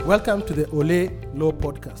Welcome to the Okalle Law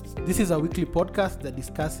Podcast. This is a weekly podcast that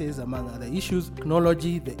discusses, among other issues,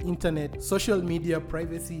 technology, the internet, social media,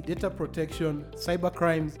 privacy, data protection, cyber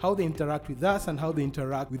crimes, how they interact with us and how they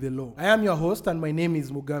interact with the law. I am your host and my name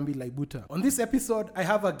is Mugambi Laibuta. On this episode, I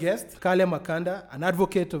have a guest, Okalle Makanda, an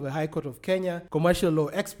advocate of the High Court of Kenya, commercial law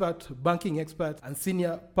expert, banking expert, and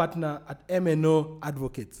senior partner at MNO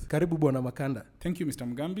Advocates. Karibu Bwana Makanda. Thank you,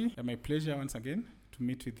 Mr. Mugambi. My pleasure once again to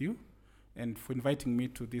meet with you and for inviting me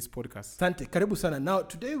to this podcast. Sante, karibu sana. Now,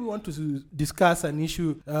 today we want to discuss an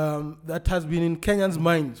issue that has been in Kenyans'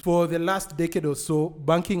 minds. For the last decade or so,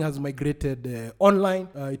 banking has migrated online.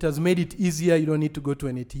 It has made it easier. You don't need to go to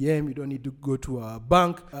an ATM. You don't need to go to a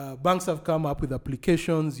bank. Banks have come up with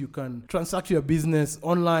applications. You can transact your business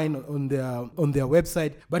online on their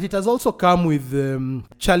website. But it has also come with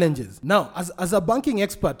challenges. Now, as a banking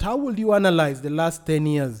expert, how will you analyze the last 10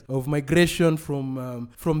 years of migration from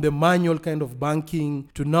the manual kind of banking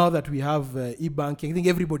to now that we have e-banking? I think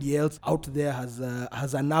everybody else out there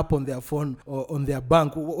has an app on their phone or on their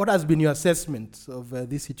bank. What has been your assessment of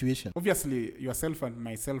this situation? Obviously, yourself and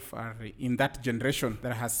myself are in that generation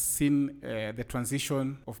that has seen the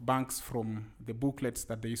transition of banks from the booklets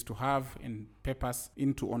that they used to have in papers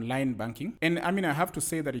into online banking. And I mean, I have to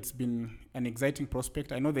say that it's been an exciting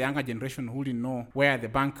prospect. I know the younger generation wouldn't know where the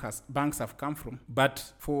banks have come from.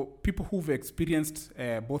 But for people who've experienced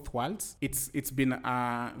both worlds, it's been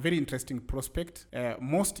a very interesting prospect.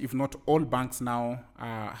 Most, if not all, banks now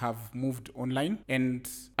have moved online. And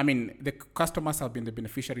I mean, the customers have been the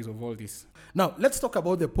beneficiaries of all this. Now, let's talk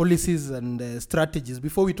about the policies and strategies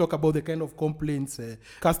before we talk about the kind of complaints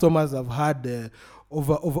customers have had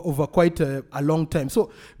over quite a long time.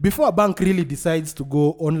 So before a bank really decides to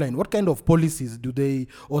go online, what kind of policies do they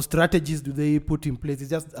or strategies do they put in place?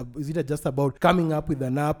 Is it just about coming up with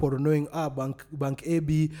an app or knowing Bank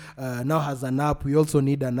AB now has an app, we also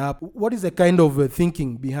need an app? What is the kind of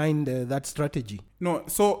thinking behind that strategy? No,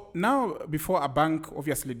 so now before a bank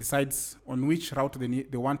obviously decides on which route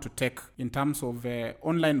they want to take in terms of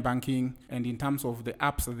online banking and in terms of the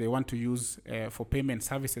apps that they want to use for payment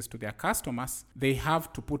services to their customers, they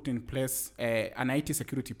have to put in place an IT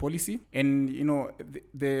security policy. And, you know,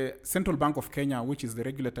 the Central Bank of Kenya, which is the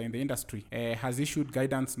regulator in the industry, has issued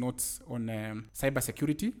guidance notes on cyber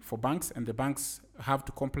security for banks, and the banks have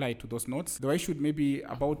to comply to those notes. They were issued maybe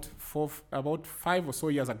about 5 or so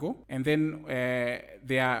years ago, and then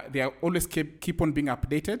they are always keep on being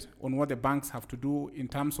updated on what the banks have to do in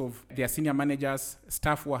terms of their senior managers,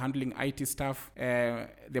 staff who are handling IT staff,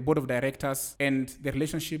 the board of directors, and the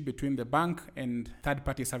relationship between the bank and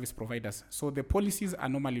third-party service providers. So the policies are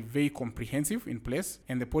normally very comprehensive in place,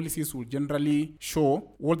 and the policies will generally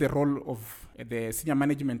show what the role of the senior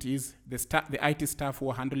management is, the IT staff who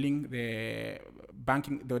are handling the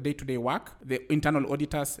banking, the day-to-day work, the internal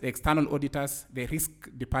auditors, the external auditors, the risk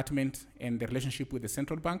department, and the relationship with the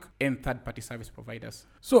central bank and third-party service providers.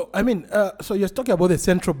 So, I mean, so you're talking about the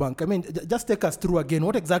central bank. I mean, just take us through again.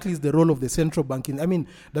 What exactly is the role of the central bank? I mean,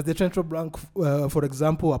 does the central bank, for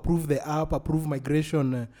example, approve the app, approve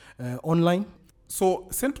migration online? So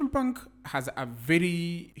central bank has a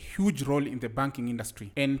very huge role in the banking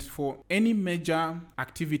industry. And for any major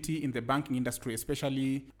activity in the banking industry,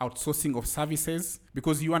 especially outsourcing of services,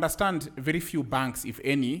 because you understand very few banks, if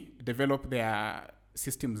any, develop their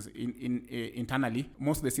systems internally.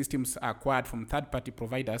 Most of the systems are acquired from third-party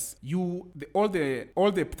providers. All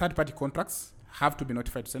the third-party contracts have to be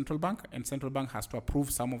notified to central bank, and central bank has to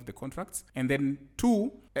approve some of the contracts. And then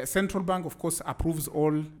central bank, of course, approves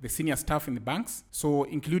all the senior staff in the banks. So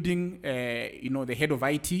including, the head of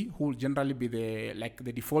IT, who will generally be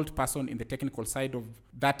the default person in the technical side of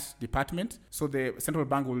that department. So the central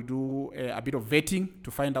bank will do a bit of vetting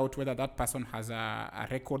to find out whether that person has a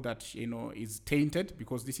record that, is tainted,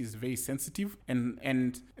 because this is very sensitive.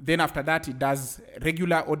 And then after that, it does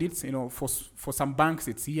regular audits. For some banks,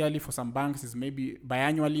 it's yearly. For some banks, it's maybe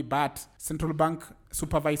biannually, but central bank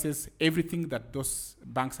supervises everything that those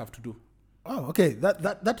banks have to do. Oh, okay.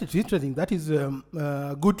 That is interesting. That is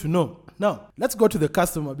good to know. Now, let's go to the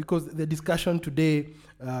customer, because the discussion today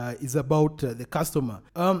is about the customer.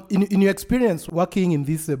 In your experience working in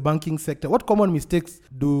this banking sector, what common mistakes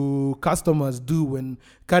do customers do when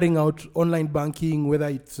carrying out online banking, whether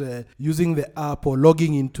it's using the app or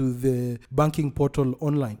logging into the banking portal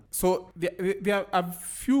online? So there are a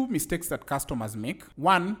few mistakes that customers make.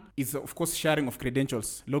 One is, of course, sharing of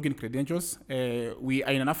credentials, login credentials. We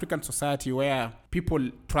are in an African society where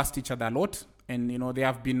people trust each other a lot. And, there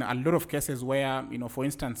have been a lot of cases where, for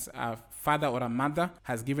instance, a father or a mother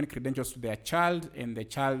has given credentials to their child and the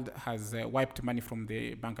child has wiped money from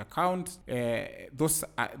the bank account.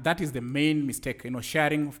 That is the main mistake,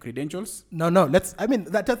 sharing of credentials. No,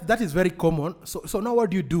 that is very common. So now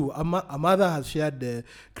what do you do? A mother has shared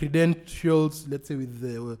credentials, let's say with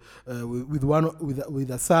a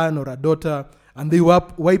son or a daughter, and they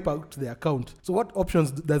wipe out the account. So what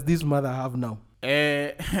options does this mother have now?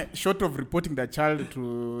 Short of reporting the child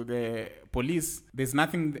to the police, there's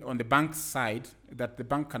nothing on the bank's side that the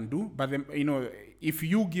bank can do. But if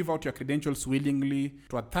you give out your credentials willingly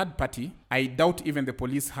to a third party, I doubt even the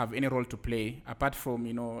police have any role to play apart from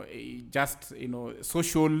just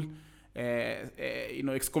social.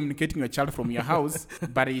 Excommunicating your child from your house,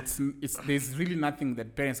 but it's there's really nothing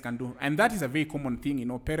that parents can do, and that is a very common thing.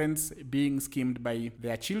 Parents being schemed by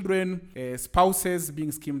their children, spouses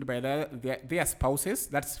being schemed by their spouses.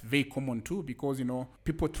 That's very common too, because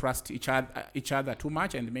people trust each other too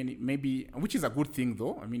much, and maybe which is a good thing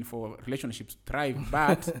though. I mean, for relationships to thrive,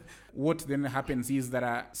 but what then happens is that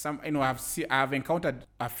I've encountered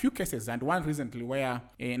a few cases, and one recently where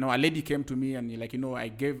a lady came to me and I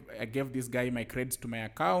gave this guy my credits to my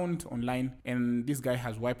account online, and this guy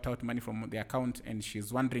has wiped out money from the account, and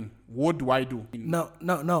she's wondering, what do I do? Now,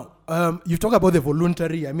 you talk about the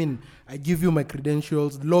voluntary. I mean, I give you my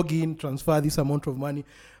credentials, log in, transfer this amount of money.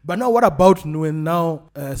 But now what about when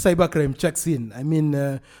cybercrime checks in? I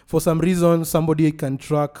mean, for some reason, somebody can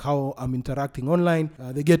track how I'm interacting online.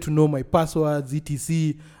 They get to know my passwords,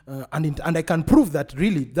 etc. And I can prove that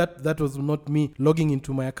really that was not me logging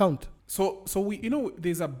into my account. So we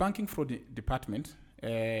there's a banking fraud department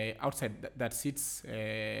outside that sits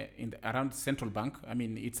around Central Bank. I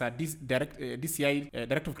mean, it's a DCI,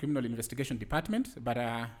 Director of Criminal Investigation Department, but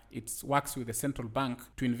it works with the Central Bank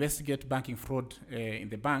to investigate banking fraud in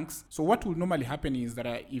the banks. So what will normally happen is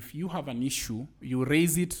that if you have an issue, you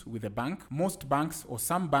raise it with the bank. Most banks or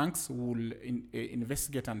some banks will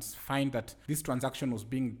investigate and find that this transaction was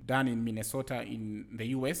being done in Minnesota in the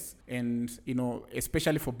US. And,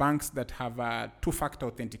 especially for banks that have two-factor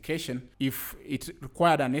authentication, if it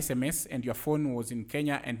required an SMS and your phone was in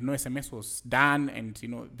Kenya and no SMS was done, and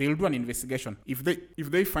they'll do an investigation. If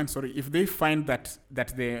they find that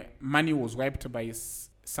the money was wiped by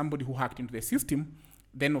somebody who hacked into the system,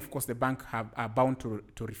 then of course the bank are bound to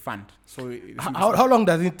refund. So how long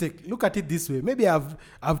does it take? Look at it this way. Maybe I've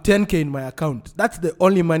 10K in my account. That's the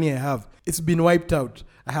only money I have. It's been wiped out.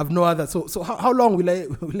 I have no other. So how long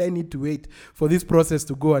will I need to wait for this process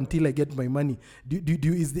to go until I get my money?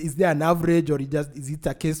 Is there an average, or is it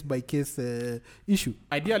a case by case issue?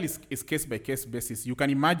 Ideally, it's case by case basis. You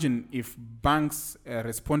can imagine if banks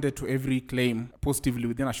responded to every claim positively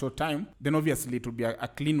within a short time, then obviously it would be a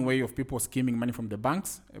clean way of people scheming money from the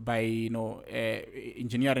banks by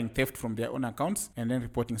engineering theft from their own accounts and then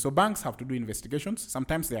reporting. So banks have to do investigations.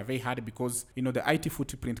 Sometimes they are very hard because the IT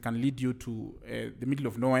footprint can lead you to the middle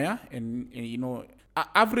of nowhere, and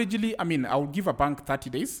averagely, I mean, I would give a bank 30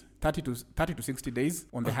 to 60 days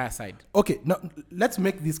on the higher side. Okay, now let's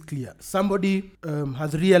make this clear. Somebody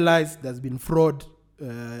has realized there's been fraud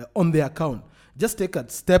on their account. Just take a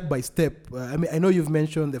step by step. I know you've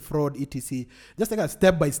mentioned the fraud, etc. Just take a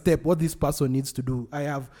step by step what this person needs to do.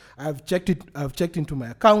 I've checked it. I've checked into my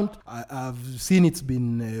account. I've seen it's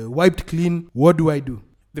been wiped clean. What do I do?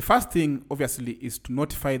 The first thing, obviously, is to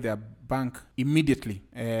notify their bank immediately,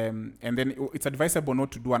 and then it's advisable not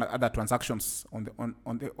to do other transactions on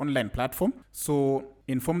the online platform. So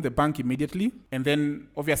inform the bank immediately, and then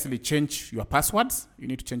obviously change your passwords. You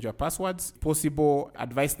need to change your passwords. Possible,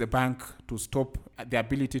 advise the bank to stop the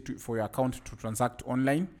ability for your account to transact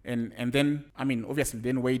online, and then obviously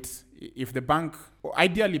then wait. If the bank, or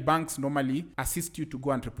ideally banks normally assist you to go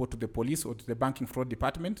and report to the police or to the banking fraud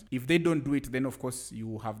department. If they don't do it, then of course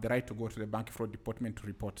you have the right to go to the banking fraud department to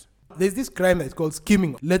report. There's this crime that's called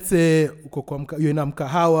skimming. Let's say you're in a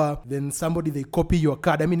mkahawa, then they copy your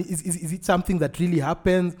card. I mean, is it something that really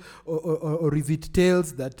happens, or is it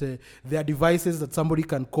tales that there are devices that somebody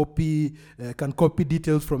can copy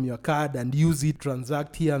details from your card and use it,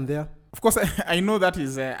 transact here and there? Of course, I know that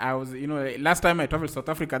is, last time I traveled to South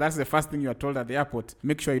Africa, that's the first thing you are told at the airport.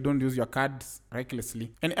 Make sure you don't use your cards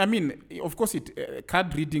recklessly. And of course,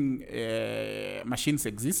 card reading machines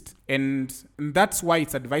exist. And that's why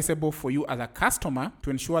it's advisable for you as a customer to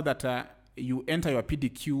ensure that you enter your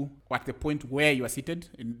PDQ at the point where you are seated,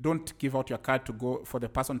 and don't give out your card to go for the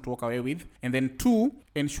person to walk away with. And then 2,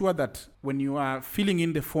 ensure that when you are filling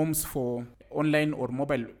in the forms for online or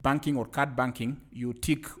mobile banking or card banking, you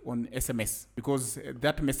tick on SMS, because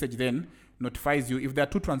that message then notifies you. If there are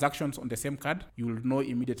two transactions on the same card, you will know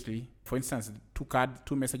immediately. For instance,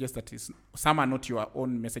 two messages that is, some are not your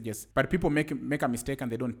own messages, but people make a mistake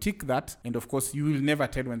and they don't tick that, and of course you will never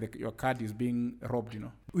tell when your card is being robbed.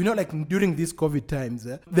 We know, like during these COVID times,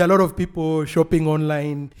 there are a lot of people shopping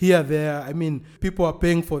online here, there. I mean, people are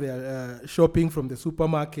paying for their shopping from the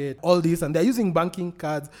supermarket, all this, and they're using banking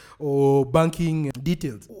cards or banking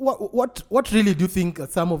details. What really do you think are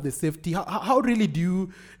some of the safety? How really do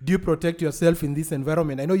you protect yourself in this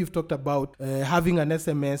environment? I know you've talked about having an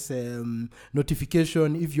SMS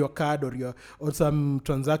notification if your card or some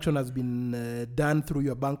transaction has been done through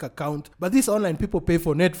your bank account. But this online, people pay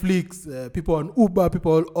for Netflix, people on Uber,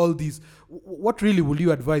 people all these. What really will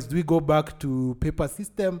you advise? Do we go back to paper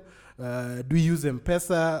system? Do we use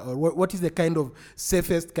M-Pesa? Or what is the kind of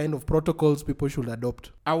safest kind of protocols people should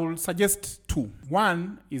adopt? I will suggest two.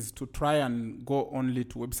 One is to try and go only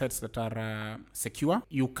to websites that are secure.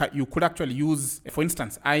 You could actually use, for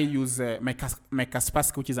instance, I use my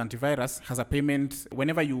Kaspersky, which is antivirus, has a payment.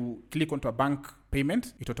 Whenever you click onto a bank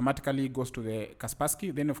payment, it automatically goes to the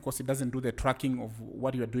Kaspersky. Then, of course, it doesn't do the tracking of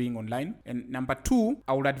what you're doing online. And number two,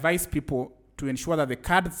 I would advise people to ensure that the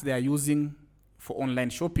cards they are using for online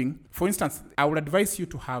shopping, for instance, I would advise you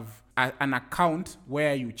to have an account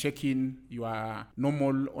where you check in your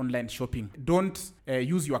normal online shopping. Don't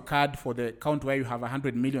use your card for the account where you have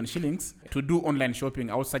 100 million shillings to do online shopping.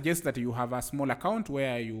 I would suggest that you have a small account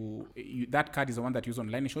where you that card is the one that you use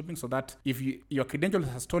online shopping, so that if your credentials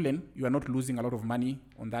are stolen, you are not losing a lot of money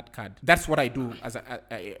on that card. That's what I do as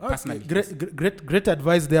personally. Great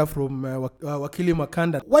advice there from Okalle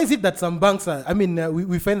Makanda. Why is it that some banks are,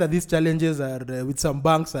 we find that these challenges are with some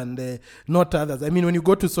banks and not others? I mean, when you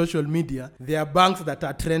go to social media, there are banks that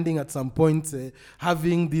are trending at some point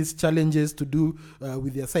having these challenges to do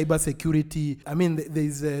with their cyber security. I mean,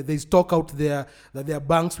 there's talk out there that there are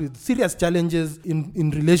banks with serious challenges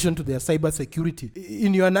in relation to their cyber security.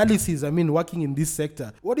 In your analysis, working in this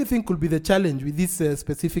sector, what do you think could be the challenge with these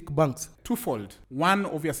specific banks? Twofold. One,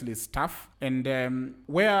 obviously, is staff, and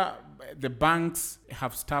where the banks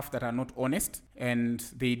have staff that are not honest and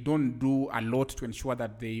they don't do a lot to ensure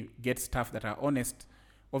that they get staff that are honest,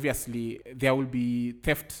 obviously, there will be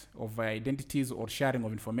theft of identities or sharing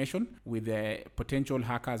of information with potential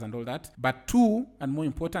hackers and all that. But two, and more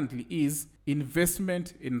importantly, is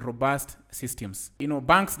investment in robust systems.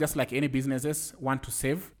 Banks, just like any businesses, want to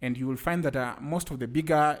save, and you will find that most of the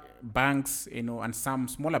bigger banks, and some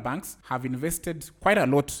smaller banks have invested quite a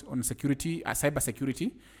lot on security, cyber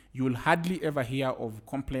security. You will hardly ever hear of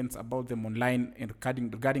complaints about them online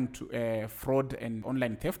regarding to fraud and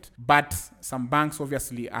online theft. But some banks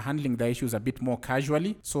obviously are handling the issues a bit more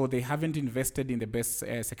casually, so they haven't invested in the best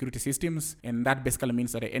security systems, and that basically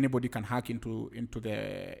means that anybody can hack into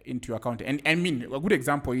your account. And I mean, a good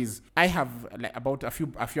example is I have about a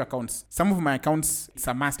few accounts. Some of my accounts, it's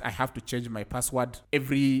a must. I have to change my password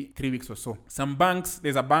every 3 weeks or so. Some banks,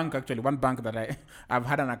 there's a bank, actually one bank that I've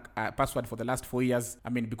had a password for the last 4 years.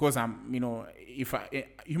 Because if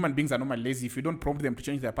human beings are normally lazy, if you don't prompt them to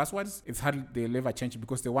change their passwords, it's hard they'll ever change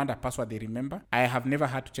because they want a password they remember. I have never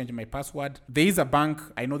had to change my password. There is a bank,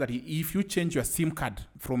 I know that if you change your SIM card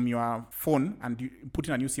from your phone and you put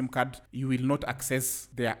in a new SIM card, you will not access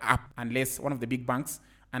their app unless one of the big banks,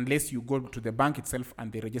 unless you go to the bank itself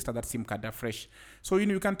and they register that SIM card afresh. So,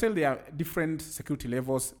 you can tell there are different security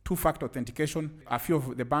levels. Two-factor authentication. A few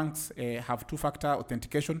of the banks have two-factor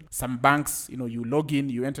authentication. Some banks, you log in,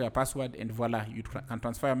 you enter your password, and voila, you can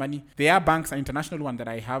transfer your money. There are banks, an international one that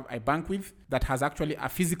I bank with, that has actually a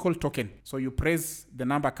physical token. So you press, the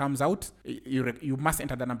number comes out, you must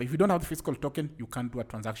enter the number. If you don't have the physical token, you can't do a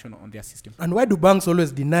transaction on their system. And why do banks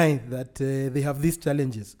always deny that they have these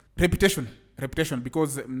challenges? Reputation,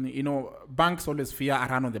 because banks always fear a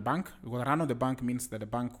run on the bank, because a run on the bank means that the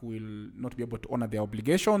bank will not be able to honor their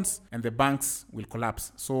obligations and the banks will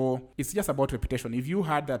collapse. So it's just about reputation. If you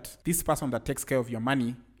heard that this person that takes care of your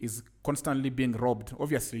money is constantly being robbed,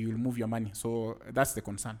 obviously you will move your money. So that's the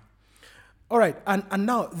concern. All right, and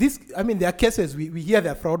now there are cases, we hear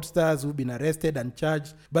there are fraudsters who've been arrested and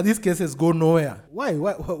charged, but these cases go nowhere.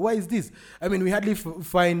 Why is this? We hardly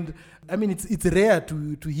find, it's rare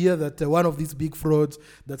to hear that one of these big frauds,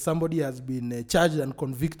 that somebody has been charged and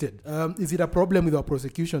convicted. Is it a problem with our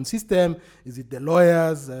prosecution system? Is it the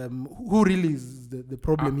lawyers? Who really is the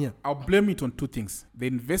problem here? I'll blame it on two things: the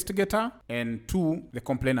investigator, and two, the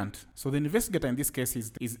complainant. So the investigator in this case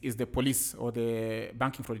is the police or the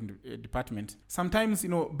banking fraud department. Sometimes,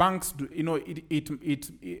 banks do, the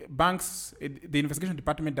investigation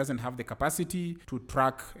department doesn't have the capacity to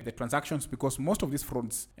track the transactions, because most of these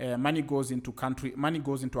frauds, money money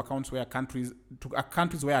goes into accounts where countries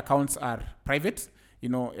where accounts are private,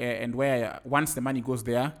 and where once the money goes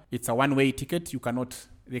there, it's a one-way ticket.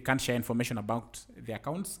 They can't share information about the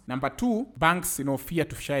accounts. Number two, banks, fear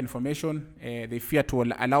to share information. They fear to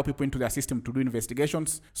allow people into their system to do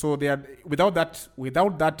investigations. So they are without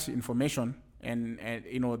that information, and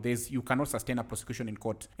you cannot sustain a prosecution in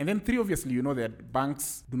court. And then three, obviously, that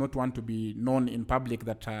banks do not want to be known in public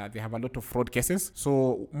that they have a lot of fraud cases.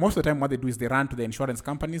 So most of the time what they do is they run to the insurance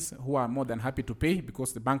companies, who are more than happy to pay,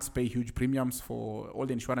 because the banks pay huge premiums for all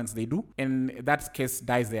the insurance they do. And that case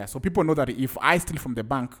dies there. So people know that if I steal from the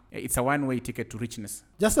bank, it's a one-way ticket to richness.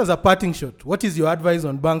 Just as a parting shot, what is your advice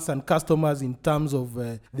on banks and customers in terms of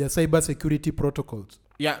their cyber security protocols?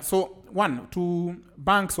 Yeah, so one, to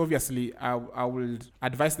banks, obviously, I will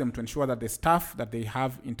advise them to ensure that the staff that they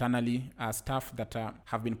have internally are staff that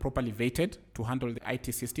have been properly vetted to handle the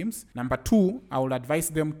IT systems. Number two, I will advise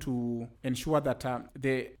them to ensure that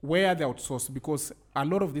where they outsource, because a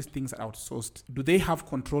lot of these things are outsourced. Do they have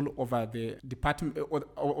control over the department, or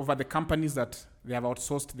over the companies that they have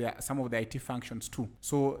outsourced some of the IT functions to?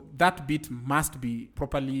 So that bit must be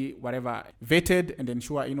properly vetted and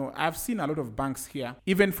ensure. I've seen a lot of banks here,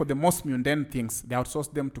 even for the most mundane things, they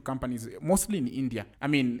outsource them to companies, mostly in India. I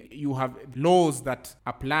mean, you have laws that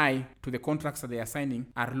apply to the contracts that they are signing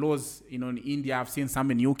are laws, in India. I've seen some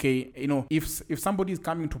in UK. If somebody is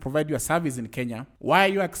coming to provide you a service in Kenya, why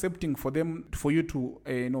are you accepting for you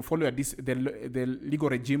to follow the legal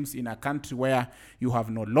regimes in a country where you have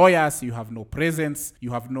no lawyers, you have no presence,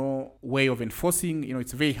 you have no way of enforcing?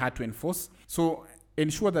 It's very hard to enforce. So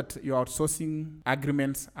ensure that your outsourcing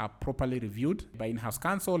agreements are properly reviewed by in-house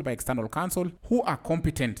counsel, by external counsel, who are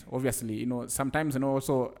competent. Obviously, sometimes,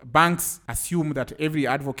 also banks assume that every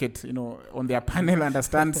advocate, on their panel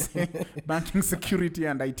understands banking security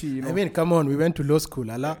and IT. I mean, come on, we went to law school,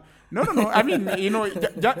 Allah. No. I mean,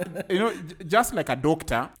 just like a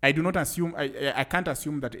doctor, I do not assume, I can't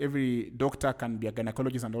assume that every doctor can be a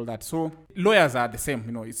gynecologist and all that. So lawyers are the same.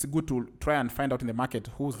 It's good to try and find out in the market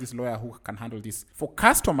who's this lawyer who can handle this. For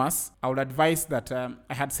customers, I would advise that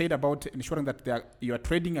I had said about ensuring that your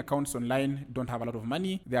trading accounts online don't have a lot of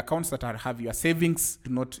money. The accounts that have your savings,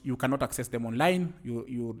 you cannot access them online.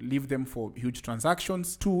 You leave them for huge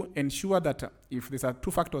transactions. To ensure that if there's a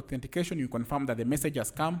two-factor authentication, you confirm that the message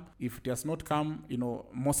has come. If it does not come,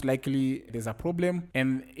 most likely there's a problem,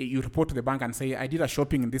 and you report to the bank and say, I did a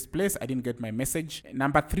shopping in this place, I didn't get my message.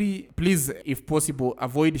 Number three, please, if possible,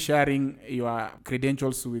 avoid sharing your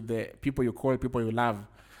credentials with the people you call, people you love,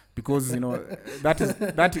 because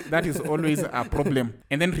that is always a problem.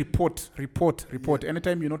 And then report.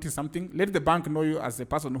 Anytime you notice something, let the bank know you as a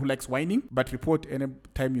person who likes whining, but report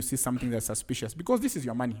anytime you see something that's suspicious, because this is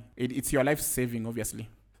your money. It's your life saving, obviously.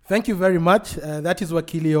 Thank you very much. That is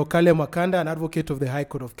Wakili Okalle Makanda, an advocate of the High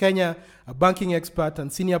Court of Kenya, a banking expert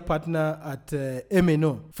and senior partner at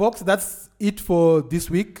MNO. Folks, that's it for this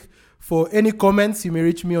week. For any comments, you may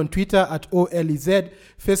reach me on Twitter at OLEZ,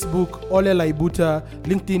 Facebook Ole Laibuta,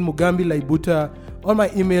 LinkedIn Mugambi Laibuta, on my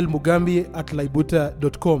email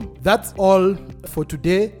mugambi@laibuta.com. That's all for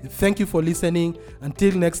today. Thank you for listening.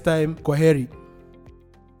 Until next time, kwaheri.